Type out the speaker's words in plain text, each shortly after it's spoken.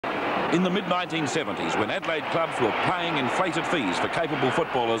In the mid-1970s, when Adelaide clubs were paying inflated fees for capable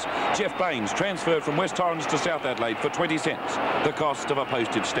footballers, Geoff Baynes transferred from West Torrens to South Adelaide for 20 cents, the cost of a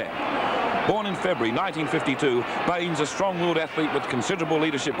postage stamp. Born in February 1952, Baynes, a strong-willed athlete with considerable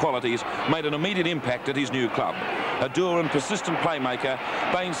leadership qualities, made an immediate impact at his new club. A dour and persistent playmaker,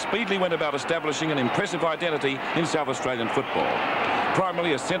 Baynes speedily went about establishing an impressive identity in South Australian football.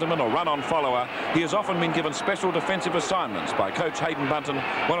 Primarily a sentiment or run-on follower, he has often been given special defensive assignments by coach Hayden Bunton,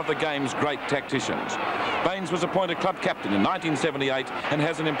 one of the game's great tacticians. Baynes was appointed club captain in 1978 and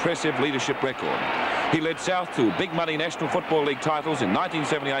has an impressive leadership record. He led South to big money National Football League titles in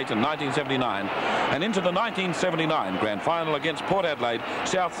 1978 and 1979, and into the 1979 grand final against Port Adelaide,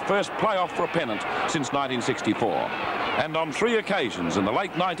 South's first playoff for a pennant since 1964. And on 3 occasions in the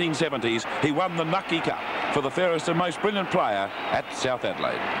late 1970s, he won the Nucky Cup for the fairest and most brilliant player at South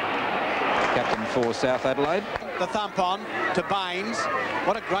Adelaide. Captain for South Adelaide. The thump on to Baynes.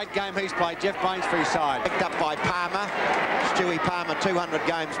 What a great game he's played, Geoff Baynes for his side. Picked up by Palmer. Stewie Palmer, 200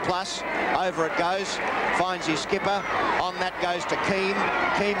 games plus. Over it goes. Finds his skipper. On that goes to Keane.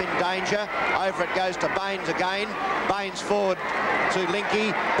 Keane in danger. Over it goes to Baynes again. Baynes forward to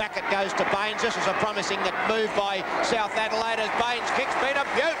Linky. Back it goes to Baynes. This is a promising move by South Adelaide as Baynes kicks been a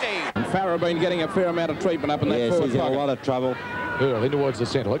beauty. And Farrah been getting a fair amount of treatment up in that forward pocket. He's in a lot of trouble. Earl in towards the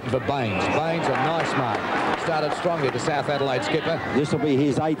centre, looking for Baynes. Baynes, a nice mark. Started strongly to South Adelaide skipper. This will be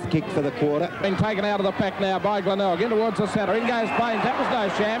his 8th kick for the quarter. Been taken out of the pack now by Glenelg. In towards the centre. In goes Baynes. That was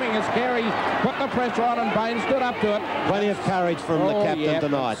no shamming as Carey put the pressure on and Baynes stood up to it. Plenty of courage from the captain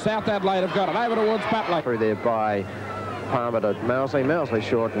tonight. South Adelaide have got it over towards Butler. Through there by Palmer to Mousley. Mousley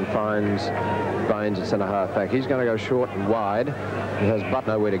short and finds Baynes at centre half back. He's going to go short and wide. He has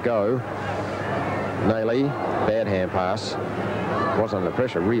Butler nowhere to go. Nayley, bad hand pass. Wasn't under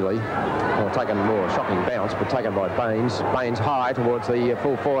pressure really. Well, taken more shocking bounce, but taken by Baynes. Baynes high towards the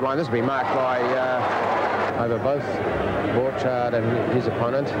full forward line. This will be marked by over both Borchard and his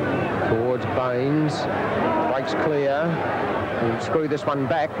opponent towards Baynes. Breaks clear. He'll screw this one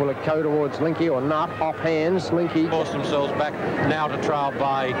back. Will it go towards Linky or not? Off hands. Linky Force themselves back now to trail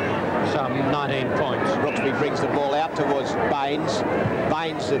by some 19 points. Roxby brings the ball out towards Baynes.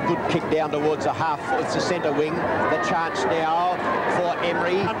 Baynes, a good kick down towards the half. It's the centre wing. The chance now for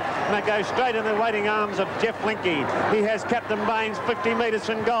Emery. And it goes straight in the waiting arms of Geoff Linky. He has Captain Baynes 50 metres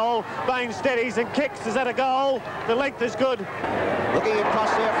from goal. Baynes steadies and kicks. Is that a goal? The length is good. Looking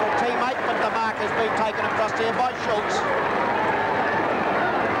across there for a teammate, but the mark has been taken across there by Schultz.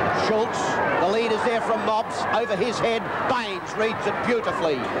 Schultz, the lead is there from Mobbs, over his head. Baynes reads it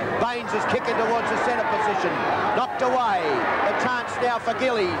beautifully. Baynes is kicking towards the centre position. Knocked away. The chance now for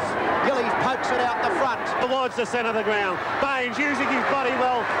Gillies. Gillies pokes it out the front. Towards the centre of the ground. Baynes, using his body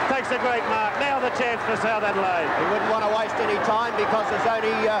well, takes a great mark. Now the chance for South Adelaide. He wouldn't want to waste any time because there's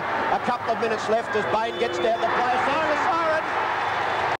only a couple of minutes left as Baynes gets down the play.